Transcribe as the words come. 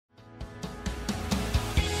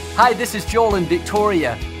Hi, this is Joel and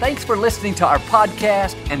Victoria. Thanks for listening to our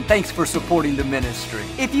podcast, and thanks for supporting the ministry.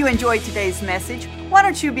 If you enjoyed today's message, why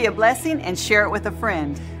don't you be a blessing and share it with a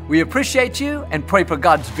friend? We appreciate you and pray for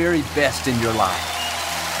God's very best in your life.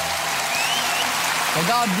 Well,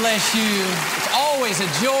 God bless you. It's always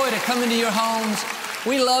a joy to come into your homes.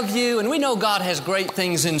 We love you, and we know God has great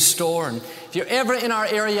things in store. And if you're ever in our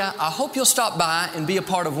area, I hope you'll stop by and be a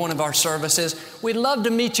part of one of our services. We'd love to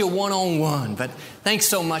meet you one-on-one, but thanks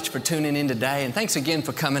so much for tuning in today, and thanks again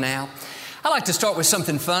for coming out. I'd like to start with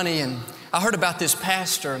something funny, and I heard about this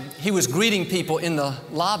pastor. He was greeting people in the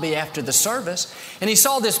lobby after the service, and he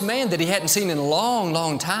saw this man that he hadn't seen in a long,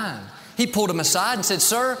 long time. He pulled him aside and said,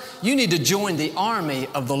 "Sir, you need to join the army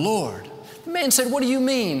of the Lord." The man said, "What do you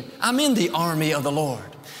mean? I'm in the army of the Lord."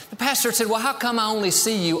 The pastor said, "Well, how come I only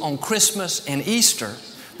see you on Christmas and Easter?"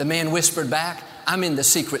 The man whispered back, "I'm in the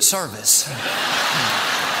Secret Service."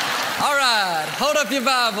 All right, hold up your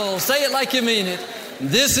Bible. Say it like you mean it.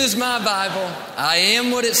 This is my Bible. I am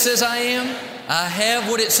what it says I am. I have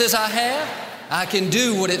what it says I have. I can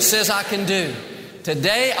do what it says I can do.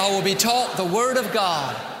 Today I will be taught the Word of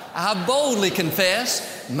God. I boldly confess,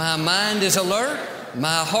 my mind is alert.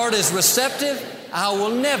 My heart is receptive. I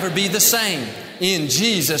will never be the same. In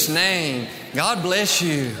Jesus' name, God bless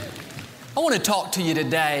you. I want to talk to you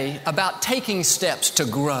today about taking steps to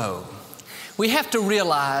grow. We have to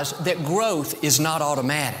realize that growth is not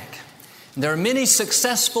automatic. There are many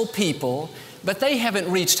successful people, but they haven't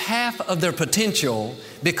reached half of their potential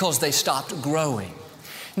because they stopped growing.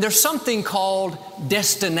 There's something called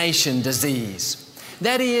destination disease.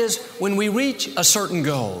 That is, when we reach a certain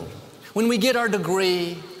goal, when we get our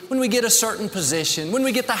degree, when we get a certain position, when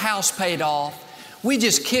we get the house paid off, we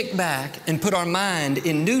just kick back and put our mind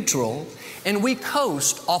in neutral, and we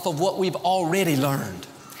coast off of what we've already learned.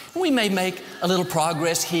 We may make a little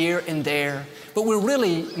progress here and there, but we're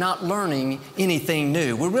really not learning anything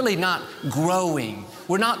new. We're really not growing.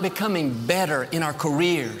 We're not becoming better in our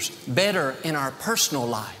careers, better in our personal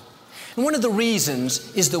life. And one of the reasons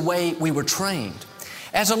is the way we were trained.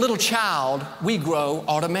 As a little child, we grow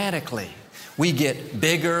automatically. We get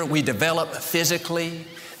bigger, we develop physically,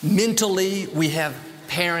 mentally. We have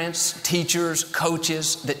parents, teachers,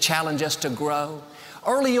 coaches that challenge us to grow.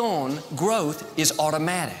 Early on, growth is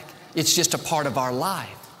automatic. It's just a part of our life.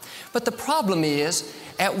 But the problem is,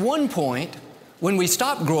 at one point, when we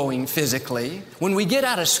stop growing physically, when we get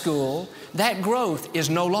out of school, that growth is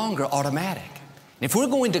no longer automatic. If we're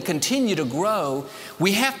going to continue to grow,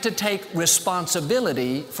 we have to take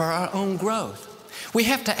responsibility for our own growth. We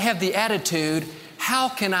have to have the attitude, how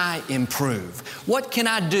can I improve? What can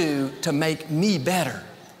I do to make me better?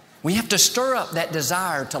 We have to stir up that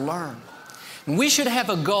desire to learn. And we should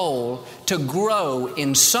have a goal to grow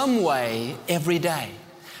in some way every day.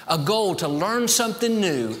 A goal to learn something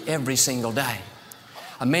new every single day.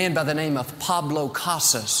 A man by the name of Pablo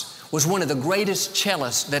Casas was one of the greatest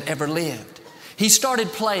cellists that ever lived. He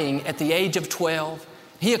started playing at the age of 12.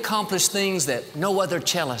 He accomplished things that no other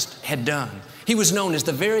cellist had done. He was known as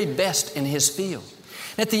the very best in his field.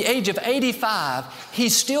 At the age of 85, he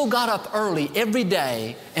still got up early every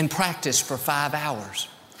day and practiced for 5 hours.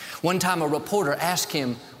 One time a reporter asked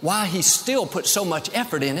him why he still put so much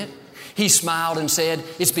effort in it. He smiled and said,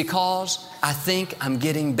 "It's because I think I'm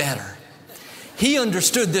getting better." He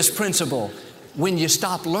understood this principle. When you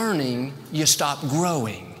stop learning, you stop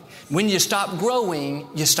growing. When you stop growing,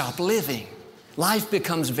 you stop living. Life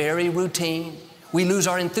becomes very routine. We lose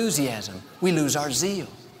our enthusiasm. We lose our zeal.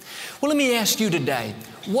 Well, let me ask you today,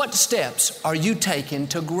 what steps are you taking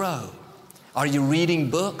to grow? Are you reading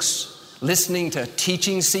books, listening to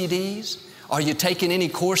teaching CDs? Are you taking any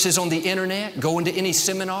courses on the internet, going to any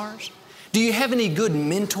seminars? Do you have any good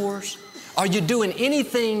mentors? Are you doing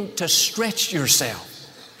anything to stretch yourself?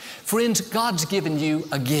 Friends, God's given you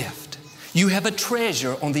a gift. You have a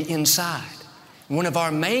treasure on the inside. One of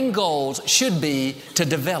our main goals should be to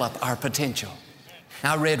develop our potential.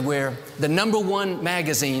 I read where the #1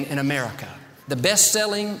 magazine in America, the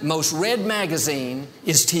best-selling, most read magazine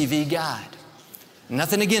is TV Guide.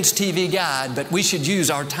 Nothing against TV Guide, but we should use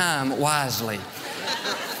our time wisely.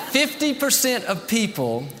 50% of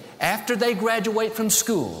people, after they graduate from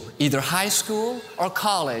school, either high school or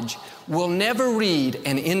college, will never read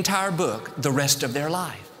an entire book the rest of their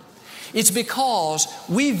life. It's because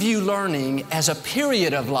we view learning as a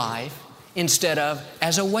period of life instead of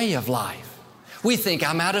as a way of life. We think,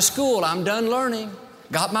 I'm out of school, I'm done learning,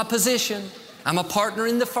 got my position, I'm a partner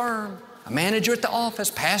in the firm, a manager at the office,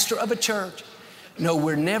 pastor of a church. No,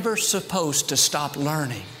 we're never supposed to stop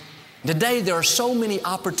learning. Today, there are so many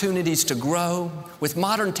opportunities to grow. With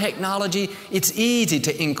modern technology, it's easy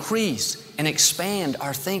to increase and expand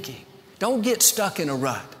our thinking. Don't get stuck in a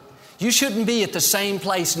rut. You shouldn't be at the same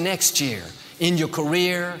place next year in your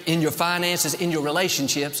career, in your finances, in your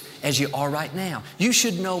relationships as you are right now. You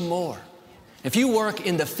should know more. If you work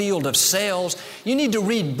in the field of sales, you need to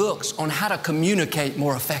read books on how to communicate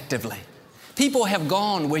more effectively. People have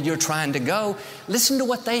gone where you're trying to go. Listen to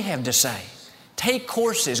what they have to say. Take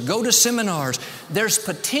courses, go to seminars. There's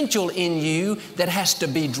potential in you that has to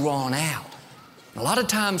be drawn out. A lot of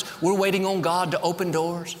times we're waiting on God to open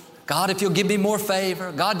doors. God, if you'll give me more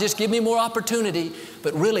favor. God, just give me more opportunity.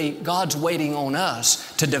 But really, God's waiting on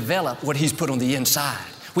us to develop what He's put on the inside.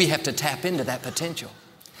 We have to tap into that potential.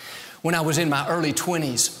 When I was in my early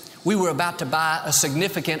 20s, we were about to buy a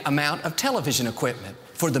significant amount of television equipment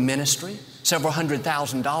for the ministry, several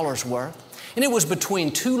 $100,000 worth. And it was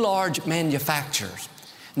between two large manufacturers.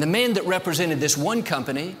 And the man that represented this one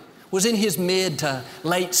company was in his mid to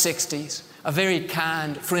late 60s, a very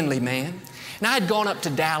kind, friendly man. And I had gone up to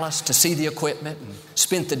Dallas to see the equipment and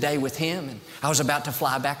spent the day with him. And I was about to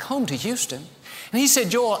fly back home to Houston. And he said,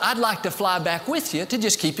 Joel, I'd like to fly back with you to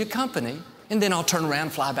just keep you company. And then I'll turn around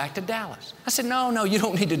and fly back to Dallas. I said, no, you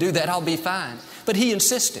don't need to do that. I'll be fine. But he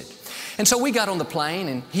insisted. And so we got on the plane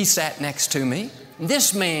and he sat next to me.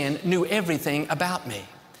 This man knew everything about me.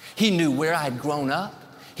 He knew where I'd grown up.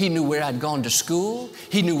 He knew where I'd gone to school.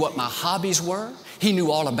 He knew what my hobbies were. He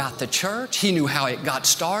knew all about the church. He knew how it got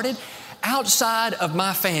started. Outside of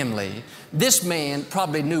my family, this man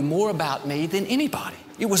probably knew more about me than anybody.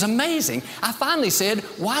 It was amazing. I finally said,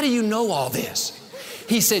 why do you know all this?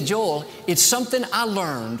 He said, Joel, it's something I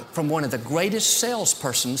learned from one of the greatest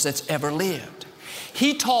salespersons that's ever lived.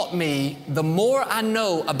 He taught me the more I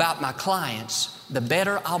know about my clients, the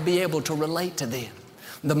better I'll be able to relate to them.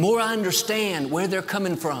 The more I understand where they're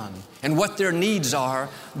coming from and what their needs are,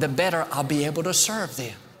 the better I'll be able to serve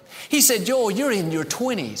them. He said, Joel, you're in your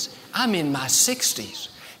 20s. I'm in my 60s.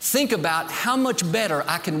 Think about how much better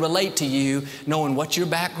I can relate to you knowing what your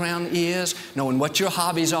background is, knowing what your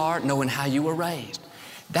hobbies are, knowing how you were raised.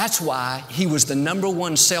 That's why he was the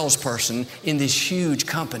 #1 salesperson in this huge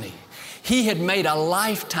company. He had made a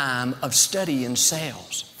lifetime of studying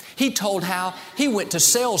sales. He told how he went to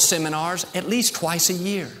sales seminars at least twice a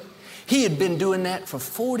year. He had been doing that for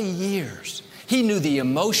 40 years. He knew the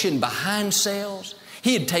emotion behind sales.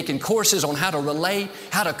 He had taken courses on how to relate,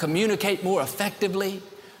 how to communicate more effectively.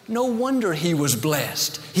 No wonder he was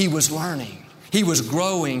blessed. He was learning. He was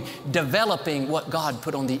growing, developing what God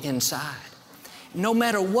put on the inside. No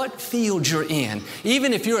matter what field you're in,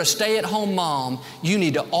 even if you're a stay-at-home mom, you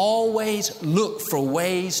need to always look for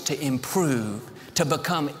ways to improve, to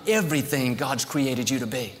become everything God's created you to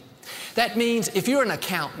be. That means if you're an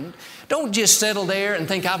accountant, don't just settle there and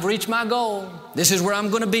think, I've reached my goal. This is where I'm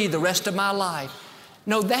going to be the rest of my life.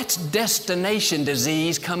 No, that's destination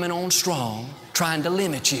disease coming on strong, trying to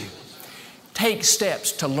limit you. Take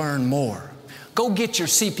steps to learn more. Go get your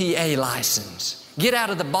CPA license. Get out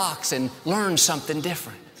of the box and learn something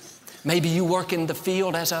different. Maybe you work in the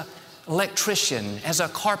field as an electrician, as a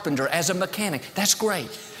carpenter, as a mechanic. That's great.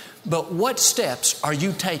 But what steps are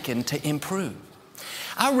you taking to improve?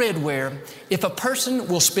 I read where if a person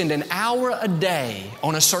will spend an hour a day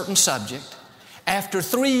on a certain subject, after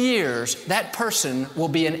 3 years, that person will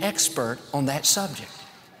be an expert on that subject.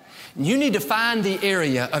 You need to find the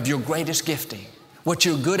area of your greatest gifting, what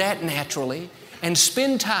you're good at naturally, and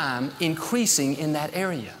spend time increasing in that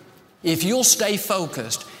area. If you'll stay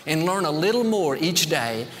focused and learn a little more each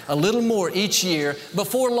day, a little more each year,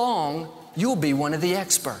 before long, you'll be one of the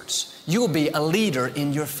experts. You'll be a leader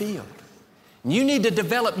in your field. You need to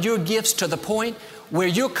develop your gifts to the point where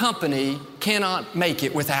your company cannot make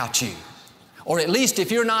it without you. Or at least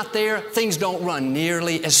if you're not there, things don't run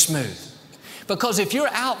nearly as smooth. Because if you're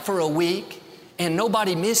out for a week and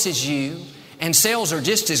nobody misses you and sales are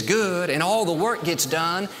just as good and all the work gets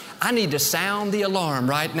done, I need to sound the alarm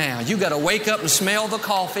right now. You got to wake up and smell the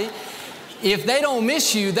coffee. If they don't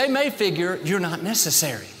miss you, they may figure you're not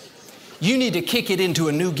necessary. You need to kick it into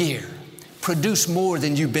a new gear. Produce more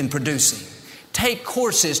than you've been producing. Take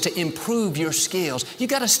courses to improve your skills. You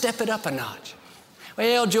got to step it up a notch.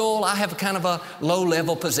 Well, Joel, I have kind of a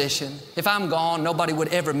low-level position. If I'm gone, nobody would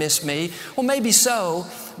ever miss me. Well, maybe so,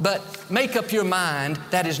 but make up your mind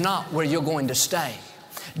that is not where you're going to stay.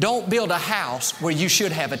 Don't build a house where you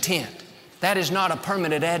should have a tent. That is not a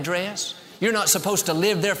permanent address. You're not supposed to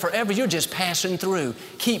live there forever. You're just passing through.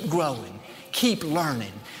 Keep growing. Keep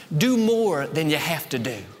learning. Do more than you have to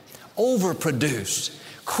do. Overproduce.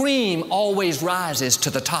 Cream always rises to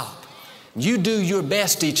the top. You do your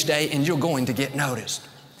best each day and you're going to get noticed.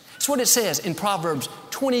 That's what it says in Proverbs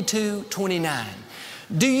 22:29.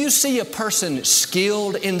 Do you see a person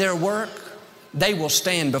skilled in their work? They will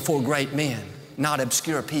stand before great men, not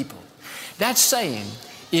obscure people. That's saying,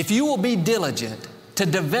 if you will be diligent to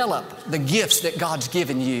develop the gifts that God's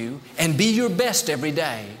given you and be your best every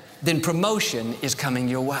day, then promotion is coming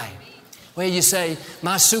your way. Well, you say,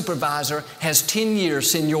 my supervisor has 10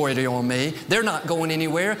 years seniority on me. They're not going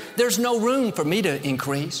anywhere. There's no room for me to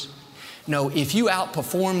increase. No, if you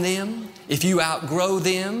outperform them, if you outgrow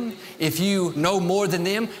them, if you know more than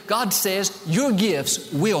them, God says your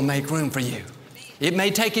gifts will make room for you. It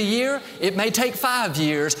may take a year, it may take 5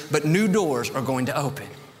 years, but new doors are going to open.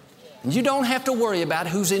 And you don't have to worry about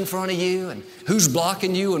who's in front of you and who's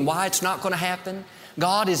blocking you and why it's not going to happen.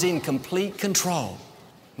 God is in complete control.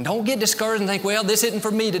 And don't get discouraged and think, well, this isn't for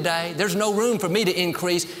me today. There's no room for me to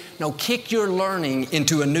increase. No, kick your learning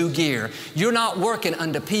into a new gear. You're not working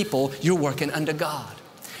under people, you're working under God.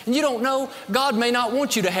 And you don't know, God may not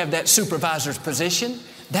want you to have that supervisor's position.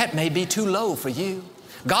 That may be too low for you.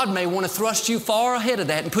 God may want to thrust you far ahead of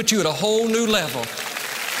that and put you at a whole new level.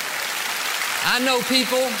 I know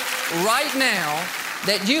people right now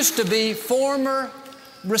that used to be former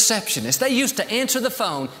receptionists. They used to answer the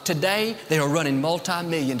phone. Today, they are running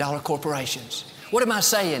multi-million-dollar corporations. What am I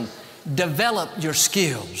saying? Develop your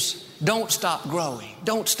skills. Don't stop growing.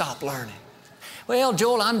 Don't stop learning. Well,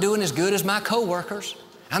 Joel, I'm doing as good as my coworkers.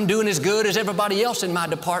 I'm doing as good as everybody else in my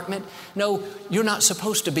department. No, you're not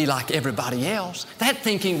supposed to be like everybody else. That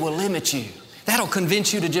thinking will limit you. That'll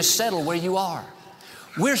convince you to just settle where you are.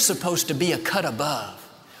 We're supposed to be a cut above.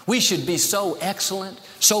 We should be so excellent,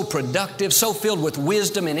 so productive, so filled with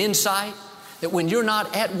wisdom and insight that when you're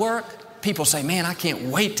not at work, people say, man, I can't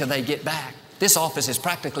wait till they get back. This office is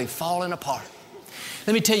practically falling apart.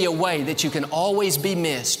 Let me tell you a way that you can always be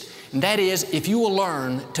missed, and that is if you will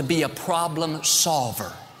learn to be a problem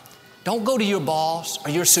solver. Don't go to your boss or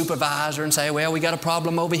your supervisor and say, well, we got a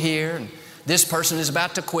problem over here, and this person is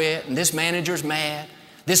about to quit, and this manager's mad,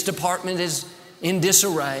 this department is in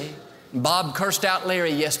disarray. Bob cursed out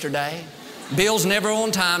Larry yesterday. Bill's never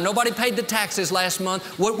on time. Nobody paid the taxes last month.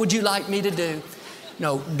 What would you like me to do?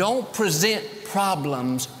 No, don't present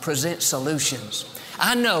problems, present solutions.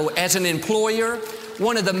 I know as an employer,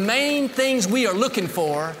 one of the main things we are looking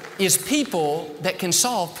for is people that can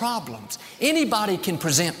solve problems. Anybody can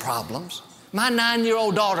present problems. My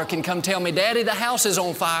 9-year-old daughter can come tell me, Daddy, the house is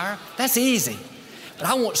on fire. That's easy. But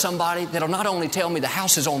I want somebody that'll not only tell me the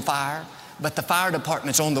house is on fire, but the fire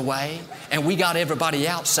department's on the way, and we got everybody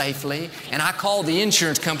out safely, and I called the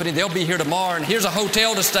insurance company, they'll be here tomorrow, and here's a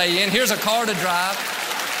hotel to stay in, here's a car to drive.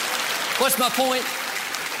 What's my point?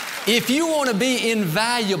 If you want to be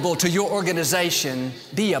invaluable to your organization,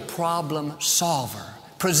 be a problem solver.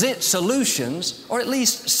 Present solutions, or at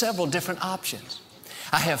least several different options.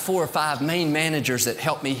 I have 4 or 5 main managers that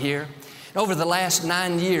help me here. Over the last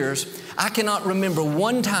 9 years, I cannot remember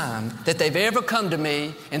one time that they've ever come to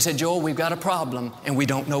me and said, Joel, we've got a problem and we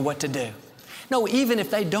don't know what to do. No, even if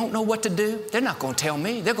they don't know what to do, they're not going to tell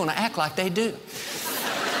me. They're going to act like they do.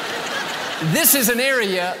 This is an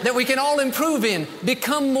area that we can all improve in.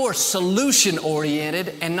 Become more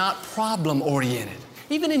solution-oriented and not problem-oriented.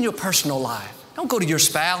 Even in your personal life. Don't go to your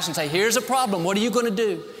spouse and say, here's a problem. What are you going to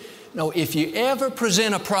do? No, if you ever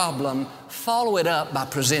present a problem, follow it up by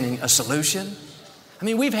presenting a solution. I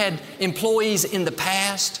mean, we've had employees in the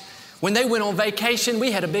past, when they went on vacation,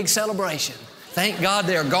 we had a big celebration. Thank God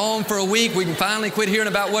they're gone for a week. We can finally quit hearing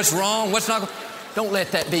about what's wrong, what's not. Don't let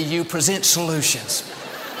that be you. Present solutions.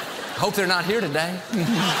 Hope they're not here today.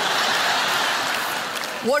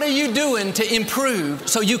 What are you doing to improve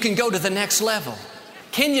so you can go to the next level?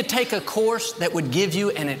 Can you take a course that would give you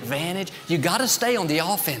an advantage? You got to stay on the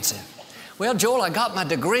offensive. Well, Joel, I got my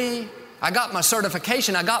degree. I got my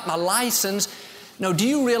certification. I got my license. No, do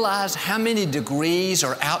you realize how many degrees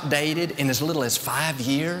are outdated in as little as 5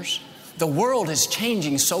 years? The world is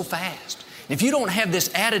changing so fast. If you don't have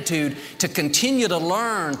this attitude to continue to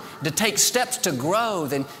learn, to take steps to grow,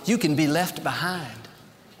 then you can be left behind.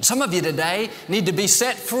 Some of you today need to be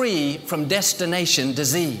set free from destination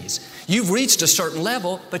disease. You've reached a certain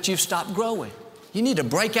level, but you've stopped growing. You need to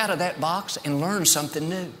break out of that box and learn something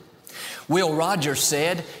new. Will Rogers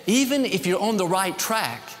said, even if you're on the right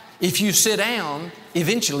track, if you sit down,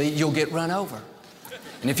 eventually you'll get run over.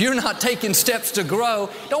 And if you're not taking steps to grow,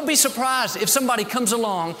 don't be surprised if somebody comes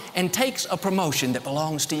along and takes a promotion that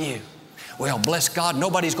belongs to you. Well, bless God,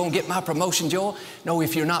 nobody's going to get my promotion, Joel. No,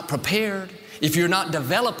 if you're not prepared, if you're not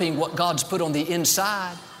developing what God's put on the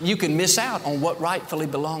inside, you can miss out on what rightfully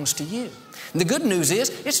belongs to you. And the good news is,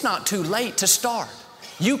 it's not too late to start.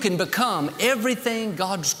 You can become everything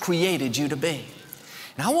God's created you to be.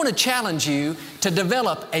 And I want to challenge you to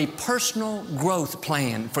develop a personal growth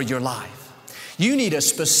plan for your life. You need a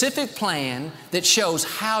specific plan that shows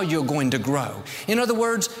how you're going to grow. In other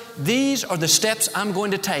words, these are the steps I'm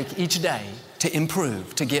going to take each day to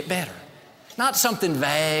improve, to get better. Not something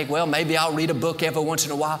vague, well, maybe I'll read a book every once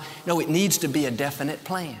in a while. No, it needs to be a definite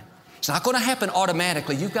plan. It's not going to happen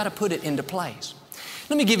automatically. You've got to put it into place.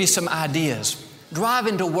 Let me give you some ideas.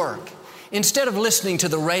 Driving to work. Instead of listening to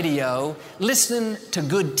the radio, listen to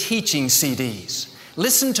good teaching CDs.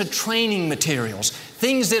 Listen to training materials,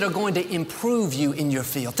 things that are going to improve you in your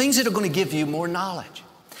field, things that are going to give you more knowledge.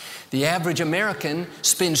 The average American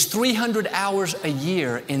spends 300 hours a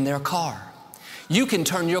year in their car. You can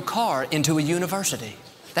turn your car into a university.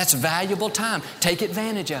 That's valuable time. Take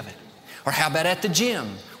advantage of it. Or how about at the gym?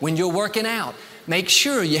 When you're working out, make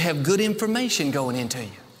sure you have good information going into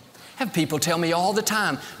you. I have people tell me all the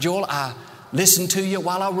time, Joel, I listen to you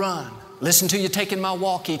while I run. Listen to you taking my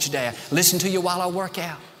walk each day. Listen to you while I work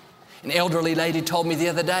out. An elderly lady told me the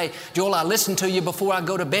other day, Joel, I listen to you before I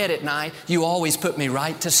go to bed at night. You always put me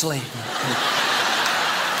right to sleep.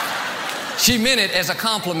 She meant it as a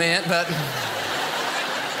compliment, but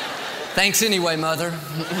thanks anyway, Mother.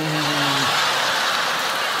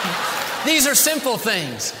 These are simple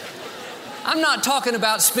things. I'm not talking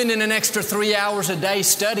about spending an extra 3 hours a day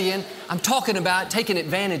studying. I'm talking about taking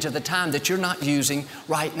advantage of the time that you're not using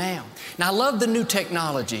right now. Now, I love the new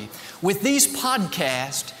technology. With these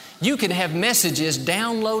podcasts, you can have messages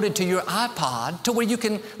downloaded to your iPod to where you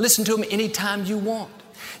can listen to them anytime you want.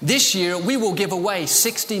 This year, we will give away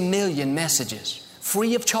 60 million messages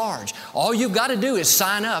free of charge. All you've got to do is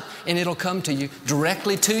sign up and it'll come to you,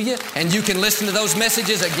 directly to you, and you can listen to those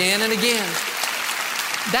messages again and again.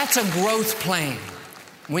 That's a growth plan.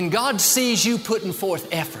 When God sees you putting forth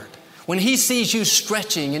effort, when He sees you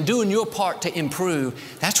stretching and doing your part to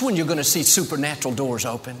improve, that's when you're going to see supernatural doors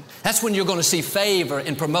open. That's when you're going to see favor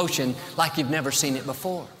and promotion like you've never seen it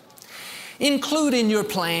before. Include in your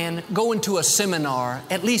plan going to a seminar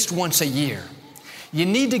at least once a year. You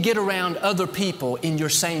need to get around other people in your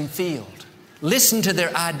same field. Listen to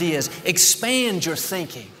their ideas. Expand your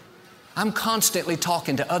thinking. I'm constantly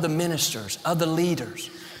talking to other ministers, other leaders.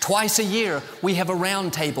 Twice a year, we have a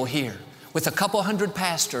round table here with a couple hundred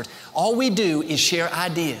pastors. All we do is share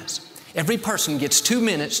ideas. Every person gets 2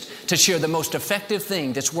 minutes to share the most effective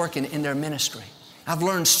thing that's working in their ministry. I've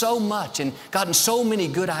learned so much and gotten so many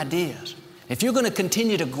good ideas. If you're going to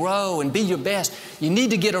continue to grow and be your best, you need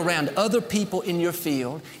to get around other people in your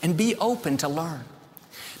field and be open to learn.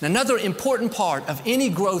 Another important part of any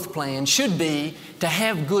growth plan should be to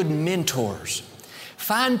have good mentors.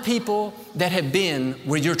 Find people that have been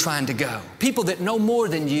where you're trying to go, people that know more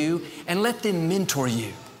than you, and let them mentor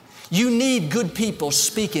you. You need good people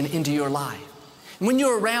speaking into your life. And when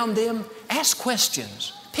you're around them, ask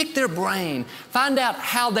questions, pick their brain, find out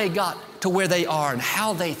how they got to where they are and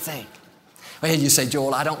how they think. Well, you say,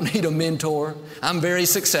 Joel, I don't need a mentor. I'm very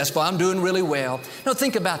successful. I'm doing really well. No,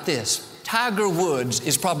 think about this. Tiger Woods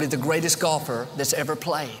is probably the greatest golfer that's ever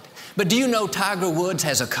played. But do you know Tiger Woods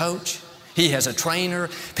has a coach? He has a trainer,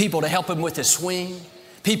 people to help him with his swing,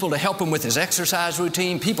 people to help him with his exercise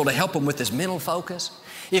routine, people to help him with his mental focus.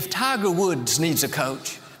 If Tiger Woods needs a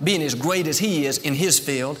coach, being as great as he is in his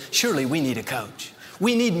field, surely we need a coach.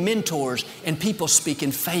 We need mentors and people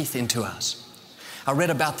speaking faith into us. I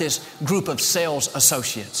read about this group of sales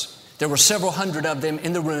associates. There were several hundred of them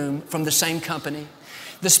in the room from the same company.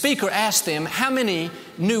 The speaker asked them how many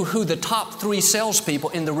knew who the top 3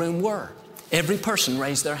 salespeople in the room were. Every person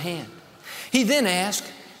raised their hand. He then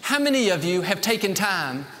asked, how many of you have taken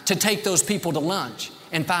time to take those people to lunch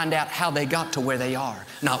and find out how they got to where they are?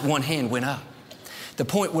 Not one hand went up. The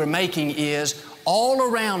point we're making is all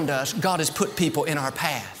around us, God has put people in our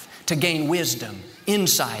path to gain wisdom,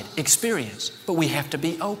 insight, experience, but we have to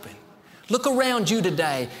be open. Look around you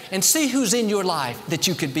today and see who's in your life that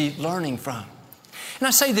you could be learning from. And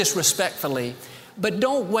I say this respectfully, but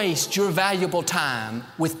don't waste your valuable time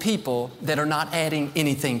with people that are not adding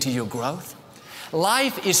anything to your growth.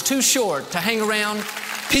 Life is too short to hang around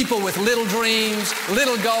people with little dreams,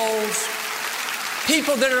 little goals,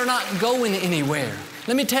 people that are not going anywhere.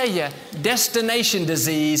 Let me tell you, destination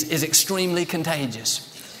disease is extremely contagious.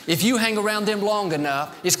 If you hang around them long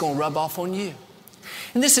enough, it's going to rub off on you.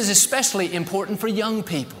 And this is especially important for young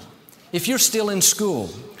people. If you're still in school,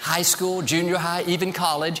 high school, junior high, even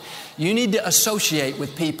college, you need to associate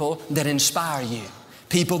with people that inspire you,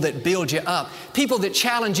 people that build you up, people that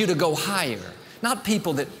challenge you to go higher, not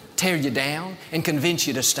people that tear you down and convince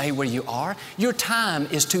you to stay where you are. Your time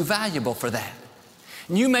is too valuable for that.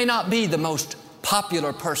 And you may not be the most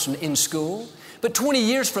popular person in school, But 20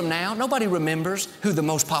 years from now, nobody remembers who the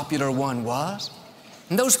most popular one was.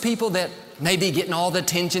 And those people that may be getting all the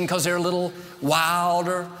attention because they're a little wild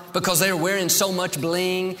or because they're wearing so much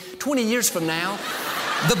bling, 20 years from now,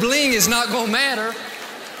 the bling is not going to matter.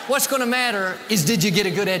 What's going to matter is, did you get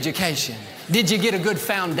a good education? Did you get a good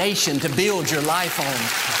foundation to build your life on?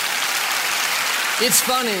 It's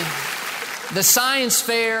funny, the science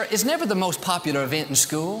fair is never the most popular event in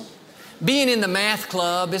school. Being in the math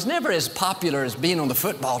club is never as popular as being on the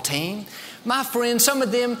football team. My friends, some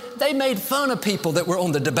of them, they made fun of people that were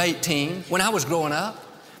on the debate team when I was growing up.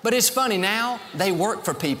 But it's funny, now they work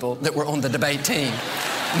for people that were on the debate team.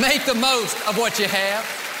 Make the most of what you have.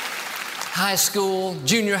 High school,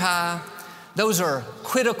 junior high, those are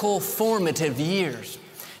critical, formative years.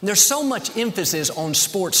 And there's so much emphasis on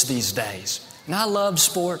sports these days. And I love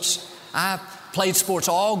sports. I played sports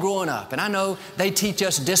all growing up, and I know they teach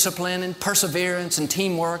us discipline and perseverance and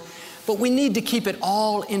teamwork, but we need to keep it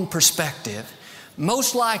all in perspective.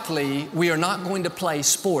 Most likely, we are not going to play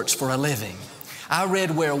sports for a living. I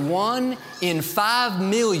read where 1 in 5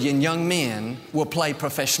 million young men will play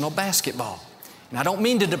professional basketball. And I don't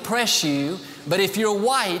mean to depress you, but if you're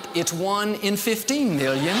white, it's 1 in 15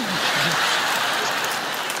 million.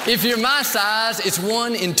 If you're my size, it's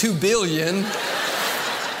 1 in 2 billion.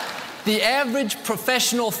 The average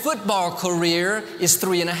professional football career is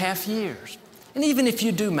 3.5 years. And even if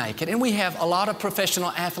you do make it, and we have a lot of professional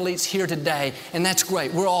athletes here today, and that's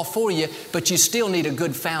great, we're all for you, but you still need a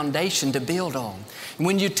good foundation to build on. And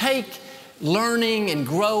when you take learning and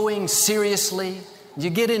growing seriously, you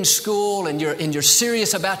get in school and you're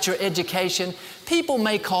serious about your education, people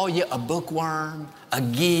may call you a bookworm, a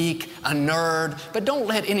geek, a nerd, but don't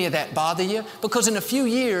let any of that bother you, because in a few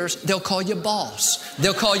years, they'll call you boss.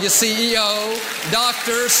 They'll call you CEO,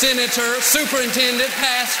 doctor, senator, superintendent,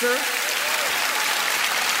 pastor.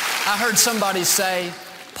 I heard somebody say,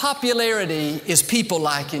 popularity is people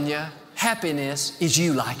liking you. Happiness is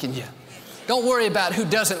you liking you. Don't worry about who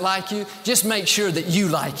doesn't like you. Just make sure that you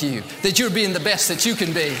like you, that you're being the best that you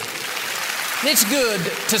can be. And it's good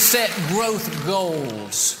to set growth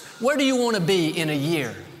goals. Where do you want to be in a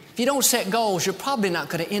year? If you don't set goals, you're probably not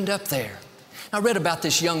going to end up there. I read about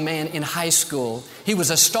this young man in high school. He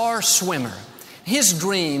was a star swimmer. His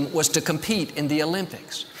dream was to compete in the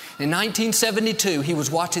Olympics. In 1972, he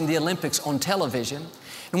was watching the Olympics on television.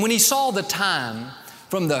 And when he saw the time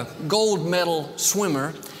from the gold medal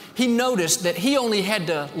swimmer, he noticed that he only had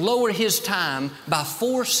to lower his time by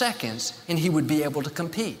 4 seconds and he would be able to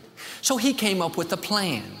compete. So he came up with a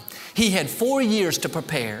plan. He had 4 years to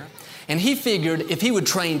prepare, and he figured if he would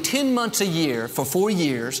train 10 months a year for 4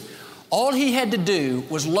 years, all he had to do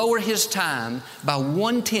was lower his time by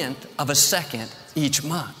 1/10 of a second each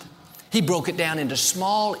month. He broke it down into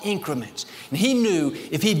small increments, and he knew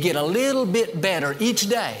if he'd get a little bit better each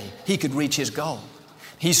day, he could reach his goal.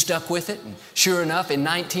 He stuck with it, and sure enough, in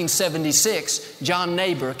 1976, John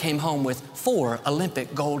Neighbor came home with 4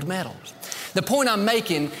 Olympic gold medals. The point I'm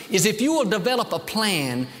making is if you will develop a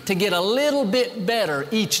plan to get a little bit better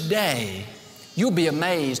each day, you'll be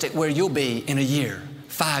amazed at where you'll be in a year,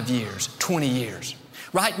 5 years, 20 years.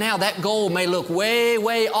 Right now, that goal may look way,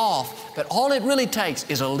 way off, but all it really takes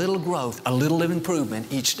is a little growth, a little improvement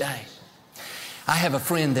each day. I have a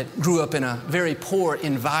friend that grew up in a very poor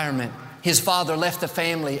environment. His father left the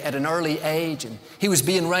family at an early age, and he was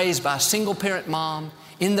being raised by a single-parent mom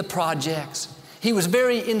in the projects. He was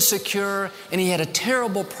very insecure, and he had a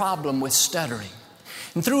terrible problem with stuttering.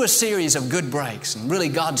 And through a series of good breaks and really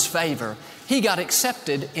God's favor, he got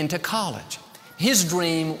accepted into college. His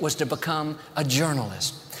dream was to become a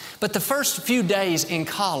journalist. But the first few days in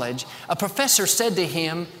college, a professor said to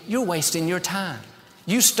him, "You're wasting your time.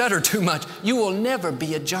 You stutter too much. You will never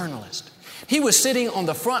be a journalist." He was sitting on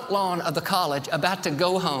the front lawn of the college about to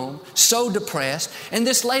go home, so depressed, and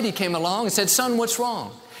this lady came along and said, "Son, what's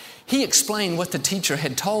wrong?" He explained what the teacher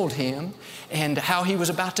had told him and how he was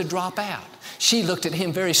about to drop out. She looked at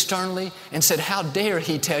him very sternly and said, "How dare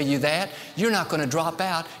he tell you that? You're not going to drop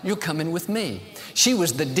out. You're coming with me." She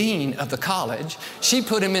was the dean of the college. She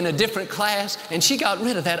put him in a different class, and she got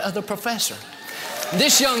rid of that other professor.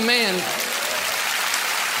 This young man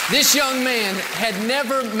had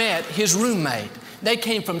never met his roommate. They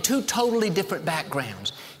came from 2 totally different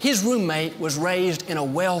backgrounds. His roommate was raised in a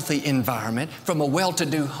wealthy environment from a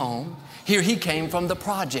well-to-do home. Here he came from the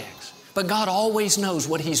projects. But God always knows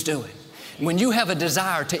what He's doing. When you have a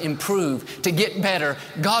desire to improve, to get better,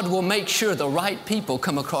 God will make sure the right people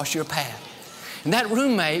come across your path. And that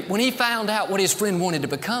roommate, when he found out what his friend wanted to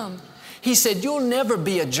become, He said, you'll never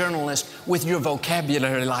be a journalist with your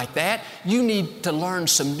vocabulary like that. You need to learn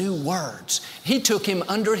some new words. He took him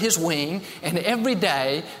under his wing, and every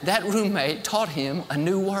day that roommate taught him a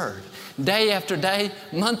new word. Day after day,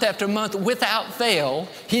 month after month, without fail,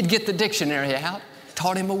 he'd get the dictionary out,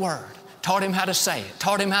 taught him a word, taught him how to say it,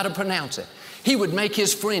 taught him how to pronounce it. He would make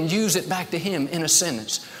his friend use it back to him in a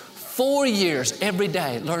sentence. 4 years every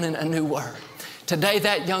day learning a new word. Today,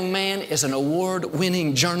 that young man is an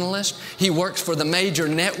award-winning journalist. He works for the major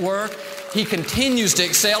network. He continues to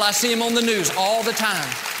excel. I see him on the news all the time.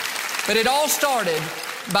 But it all started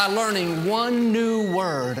by learning one new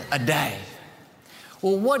word a day.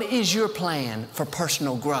 Well, what is your plan for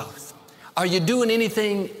personal growth? Are you doing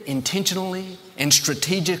anything intentionally and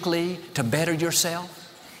strategically to better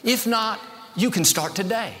yourself? If not, you can start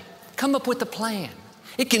today. Come up with a plan.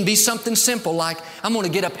 It can be something simple like, I'm going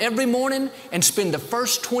to get up every morning and spend the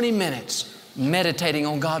first 20 minutes meditating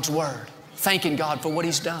on God's Word, thanking God for what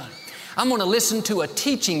He's done. I'm going to listen to a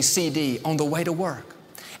teaching CD on the way to work.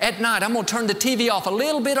 At night, I'm going to turn the TV off a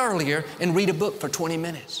little bit earlier and read a book for 20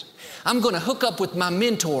 minutes. I'm going to hook up with my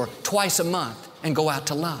mentor twice a month and go out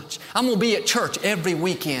to lunch. I'm going to be at church every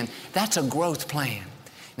weekend. That's a growth plan.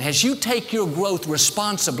 And as you take your growth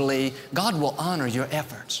responsibly, God will honor your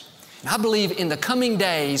efforts. And I believe in the coming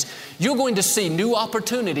days, you're going to see new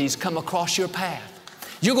opportunities come across your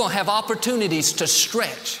path. You're going to have opportunities to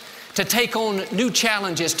stretch, to take on new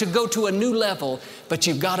challenges, to go to a new level, but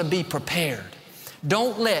you've got to be prepared.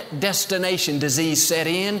 Don't let destination disease set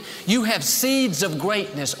in. You have seeds of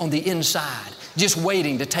greatness on the inside, just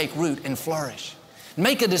waiting to take root and flourish.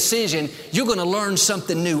 Make a decision. You're going to learn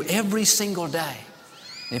something new every single day.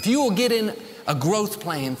 If you will get in a growth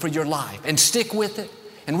plan for your life and stick with it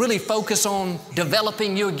and really focus on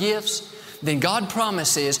developing your gifts, then God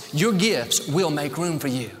promises your gifts will make room for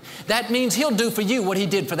you. That means He'll do for you what He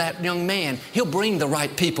did for that young man. He'll bring the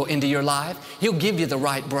right people into your life. He'll give you the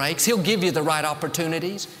right breaks. He'll give you the right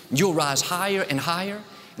opportunities. You'll rise higher and higher.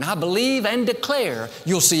 And I believe and declare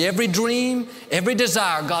you'll see every dream, every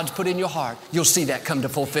desire God's put in your heart, you'll see that come to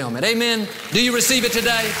fulfillment. Amen. Do you receive it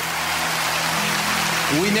today?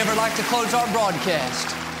 We never like to close our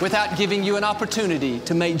broadcast without giving you an opportunity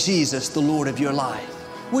to make Jesus the Lord of your life.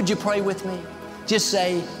 Would you pray with me? Just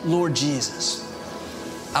say, Lord Jesus,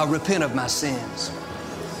 I repent of my sins.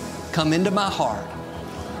 Come into my heart.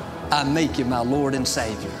 I make you my Lord and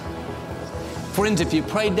Savior. Friends, if you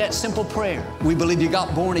prayed that simple prayer, we believe you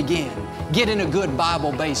got born again. Get in a good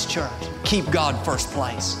Bible-based church. Keep God first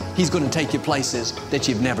place. He's going to take you places that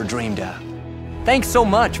you've never dreamed of. Thanks so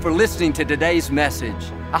much for listening to today's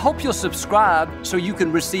message. I hope you'll subscribe so you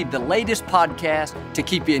can receive the latest podcast to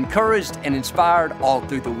keep you encouraged and inspired all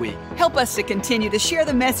through the week. Help us to continue to share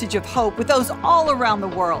the message of hope with those all around the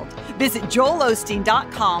world. Visit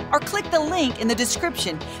joelosteen.com or click the link in the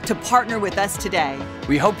description to partner with us today.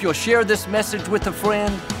 We hope you'll share this message with a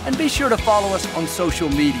friend and be sure to follow us on social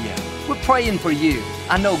media. We're praying for you.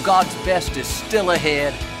 I know God's best is still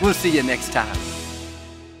ahead. We'll see you next time.